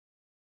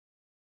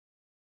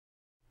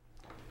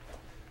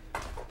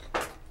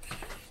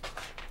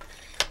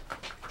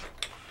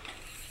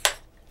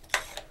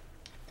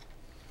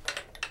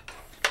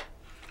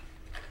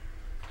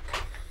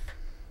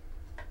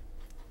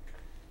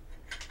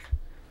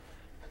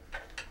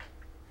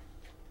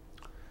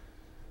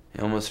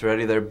You almost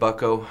ready there,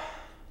 bucko?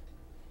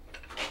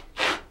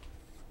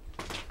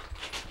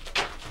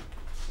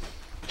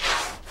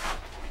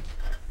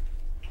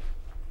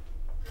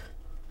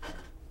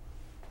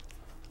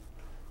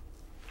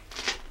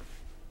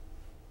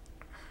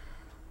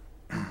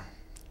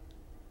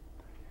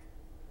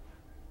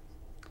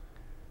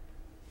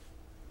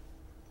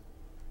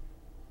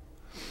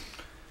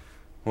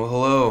 Well,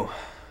 hello.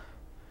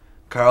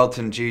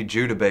 Carlton G.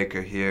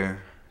 Judebaker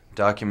here,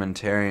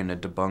 documentarian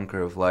and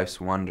debunker of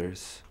life's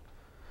wonders.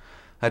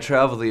 I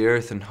travel the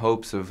earth in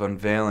hopes of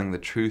unveiling the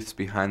truths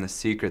behind the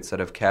secrets that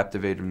have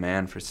captivated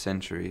man for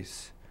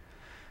centuries.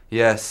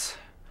 Yes,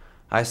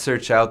 I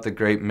search out the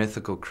great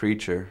mythical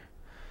creature,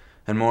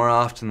 and more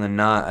often than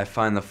not I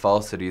find the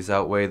falsities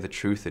outweigh the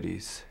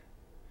truthities.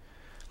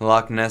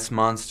 Loch Ness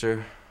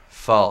Monster?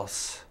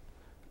 False.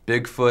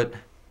 Bigfoot?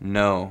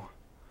 No.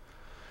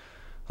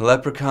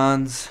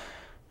 Leprechauns?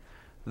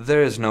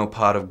 There is no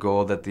pot of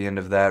gold at the end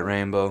of that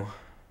rainbow.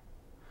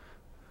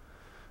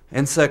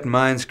 Insect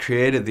minds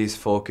created these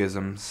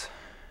folkisms.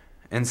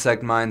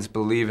 Insect minds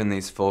believe in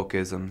these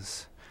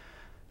folkisms.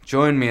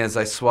 Join me as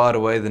I swat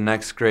away the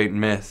next great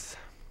myth,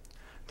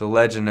 the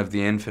legend of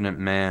the infinite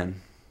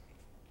man.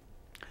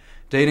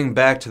 Dating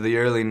back to the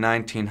early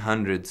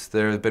 1900s,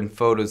 there have been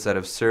photos that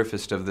have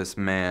surfaced of this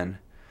man,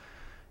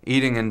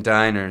 eating in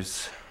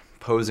diners,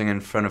 posing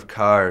in front of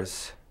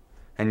cars,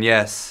 and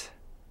yes,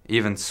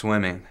 even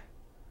swimming.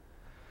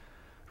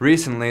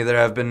 Recently, there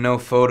have been no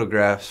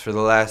photographs for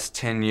the last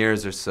 10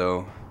 years or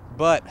so.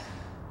 But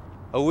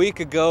a week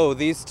ago,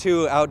 these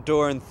two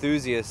outdoor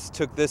enthusiasts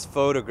took this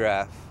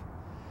photograph.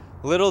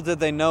 Little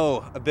did they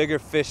know a bigger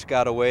fish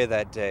got away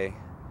that day.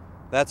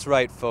 That's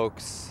right,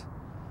 folks.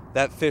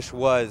 That fish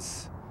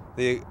was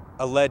the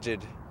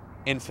alleged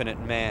infinite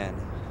man.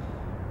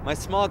 My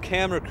small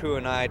camera crew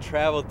and I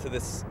traveled to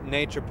this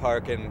nature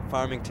park in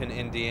Farmington,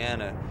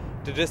 Indiana,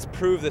 to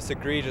disprove this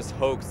egregious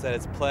hoax that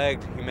has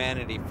plagued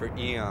humanity for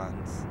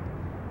eons.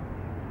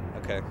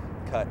 Okay,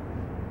 cut.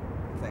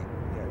 Yeah,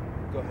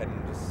 go ahead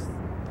and just...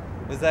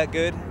 Was that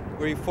good?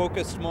 Were you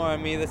focused more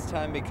on me this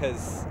time?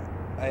 Because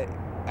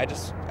I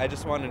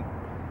just wanted...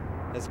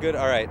 That's good?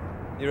 Alright.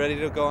 You ready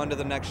to go on to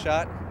the next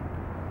shot?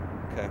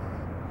 Okay.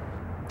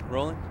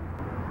 Rolling?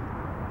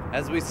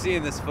 As we see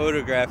in this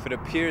photograph, it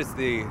appears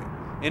the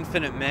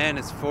infinite man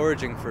is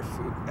foraging for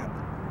food.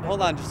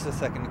 Hold on just a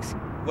second.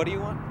 What do you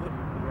want? What?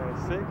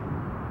 A cig?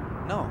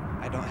 No,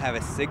 I don't have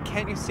a cig.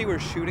 Can't you see we're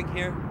shooting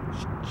here?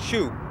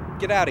 Shoot.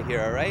 Get out of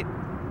here, alright?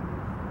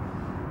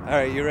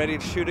 Alright, you ready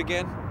to shoot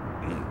again?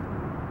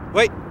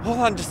 Wait, hold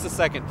on just a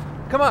second.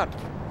 Come on.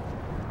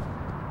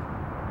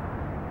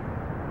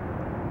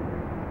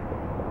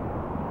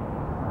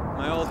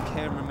 My old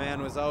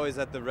cameraman was always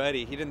at the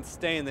ready. He didn't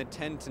stay in the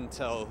tent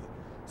until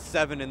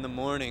 7 in the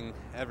morning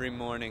every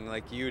morning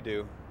like you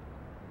do.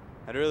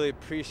 I'd really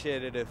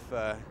appreciate it if,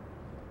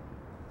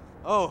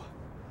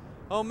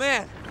 Oh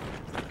man!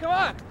 Come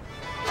on!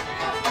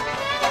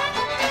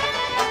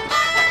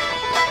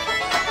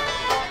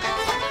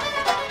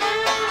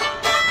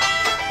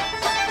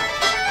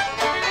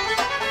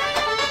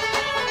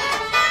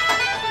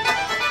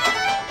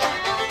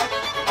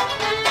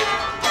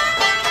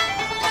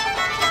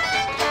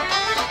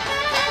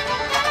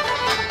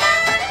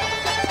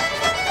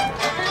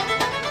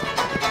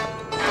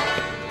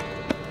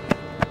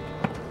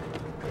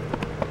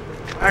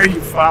 Why are you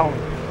following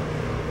me?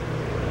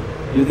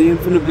 You're the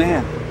infinite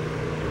man.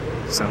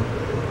 So,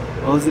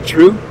 Well, is it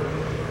true?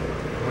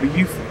 what do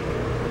you think?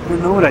 I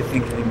don't know what I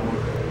think anymore.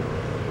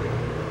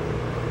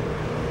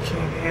 You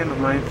can't handle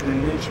my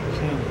infinite nature,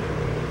 can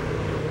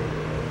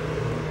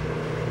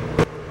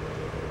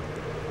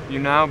you? You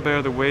now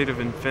bear the weight of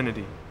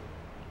infinity.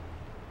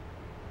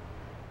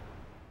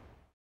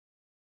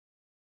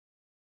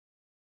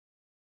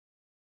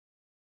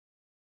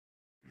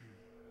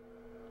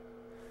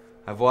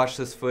 I've watched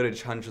this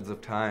footage hundreds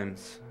of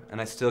times, and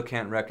I still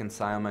can't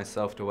reconcile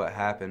myself to what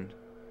happened.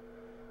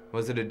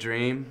 Was it a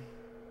dream?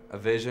 A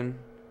vision?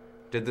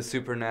 Did the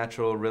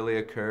supernatural really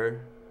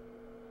occur?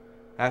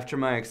 After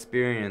my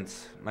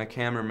experience, my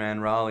cameraman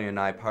Raleigh and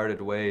I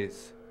parted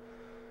ways.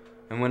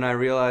 And when I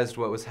realized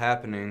what was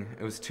happening,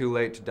 it was too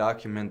late to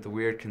document the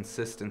weird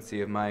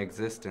consistency of my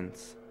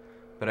existence.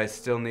 But I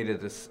still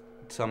needed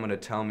someone to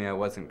tell me I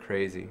wasn't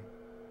crazy.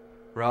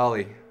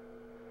 Raleigh,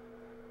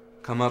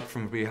 come up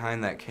from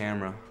behind that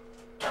camera.